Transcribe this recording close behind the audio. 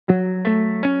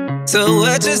So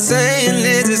what you're saying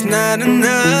is it's not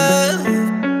enough.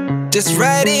 Just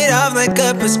write it off like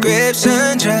a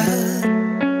prescription drug.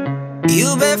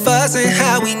 You've been fussing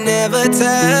how we never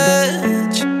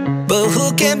touch, but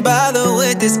who can bother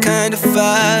with this kind of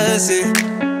fussing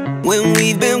when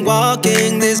we've been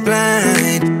walking this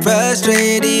blind?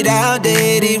 Frustrated,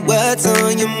 outdated, what's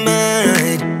on your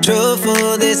mind?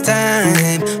 Truthful this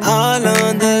time, all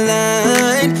on the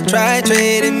line. Try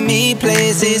trading me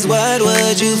places, what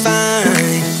would you find?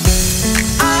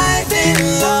 I've been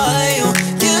loyal,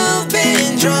 you've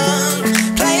been drunk,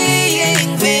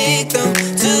 playing victim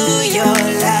to your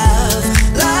love.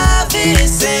 Love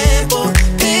is simple,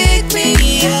 pick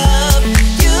me up.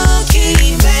 You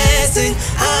keep messing,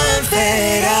 I'm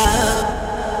fed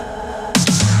up.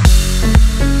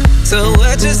 So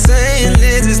what you're saying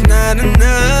is it's not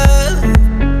enough.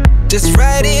 Just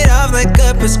write it off like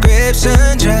a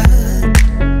prescription drug.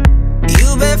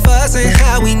 You've been fussing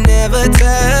how we never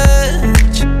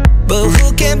touch, but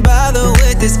who can bother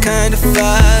with this kind of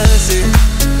fussing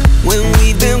when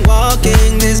we've been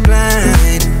walking this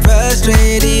blind?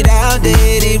 Frustrated,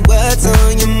 outdated, what's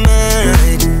on your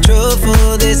mind?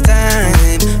 Truthful this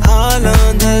time, all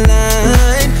on the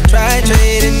line. Try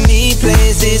trading me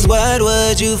places, what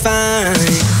would you find?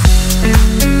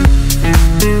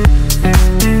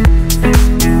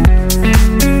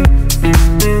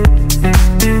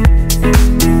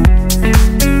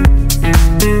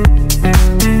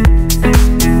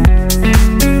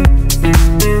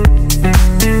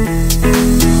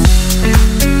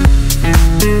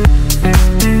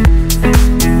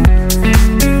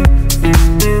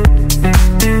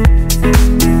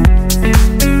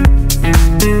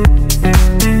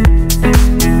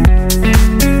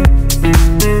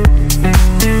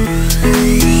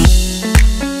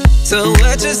 So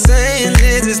what you're saying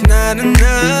is it's not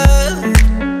enough.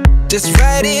 Just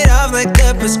write it off like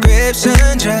a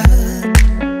prescription drug.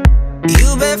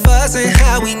 You've been fussing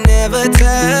how we never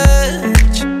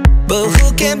touch, but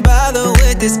who can bother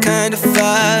with this kind of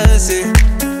fussing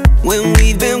when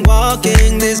we've been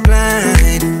walking this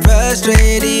blind?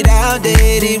 Frustrated,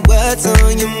 outdated, what's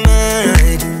on your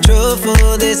mind?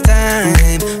 Truthful this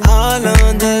time, all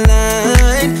on the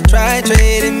line. Try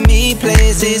trading me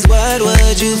places, what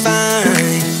would you find?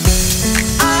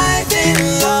 I've been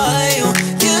loyal,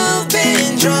 you've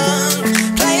been drunk,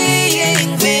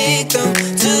 playing victim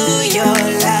to your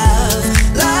love.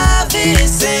 Love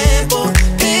is simple,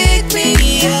 pick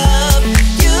me up.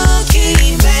 You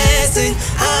keep messing,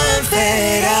 I'm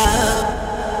fed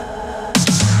up.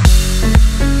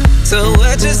 So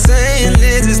what you're saying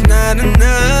is it's not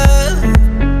enough.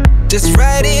 Just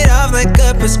write it off like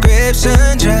a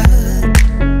prescription drug.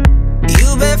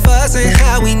 You've been fussing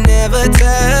how we never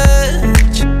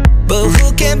touch, but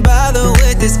who can bother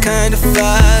with this kind of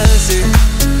fussing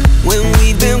when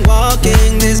we've been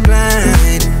walking this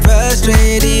blind?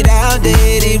 Frustrated,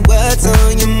 outdated, what's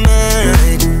on your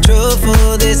mind?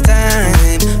 Truthful this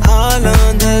time, all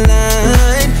on the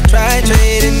line. Try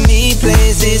trading me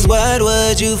places, what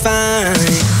would you find?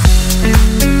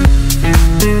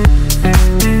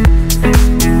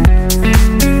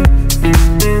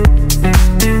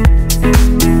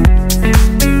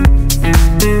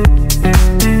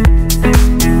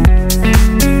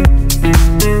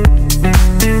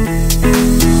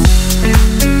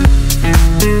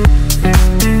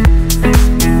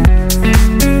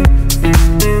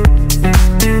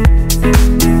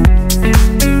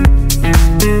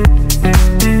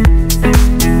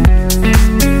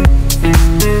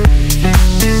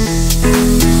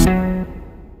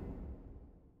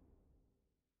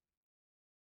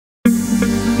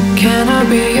 Can I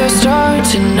be your star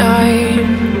tonight?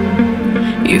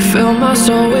 You fill my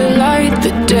soul with light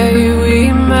the day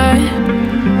we met.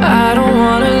 I don't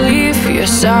wanna leave your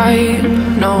side,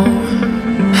 no.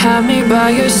 Have me by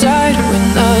your side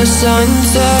when the sun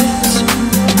sets.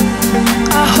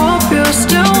 I hope you'll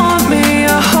still want me,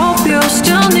 I hope you'll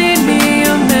still need me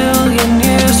 1,000,000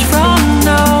 years from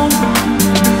now.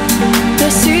 The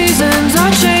seasons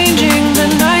are changing, the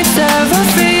nights ever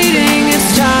fading.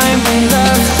 It's time we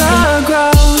left the ground.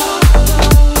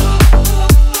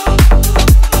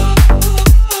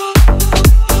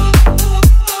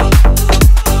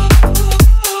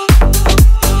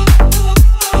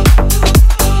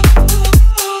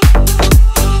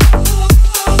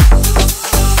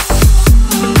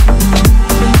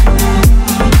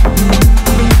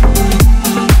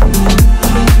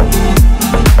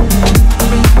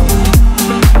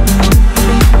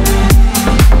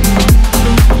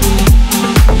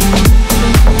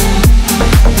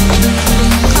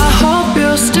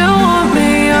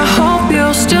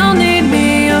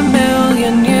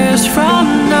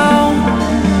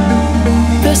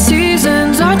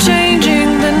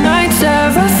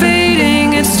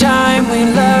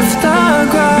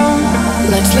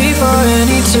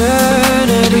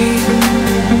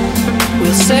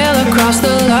 across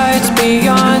the lights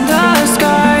beyond the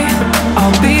sky.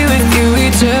 I'll be with you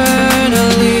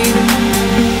eternally.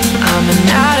 I'm an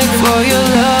addict for your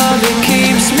love. It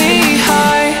keeps me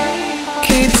high,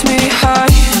 keeps me high.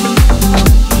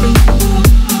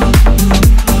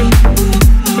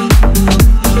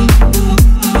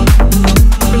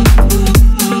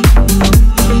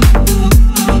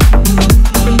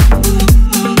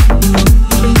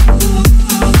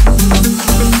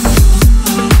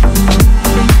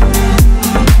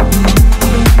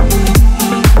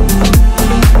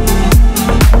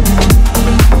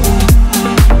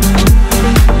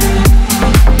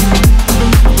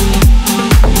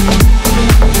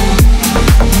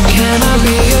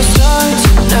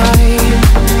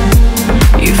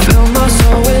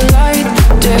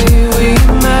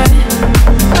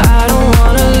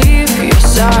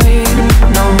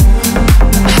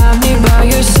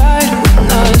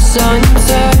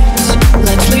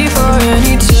 Let's leave for an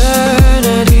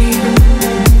eternity.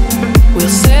 We'll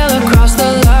sail across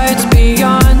the light.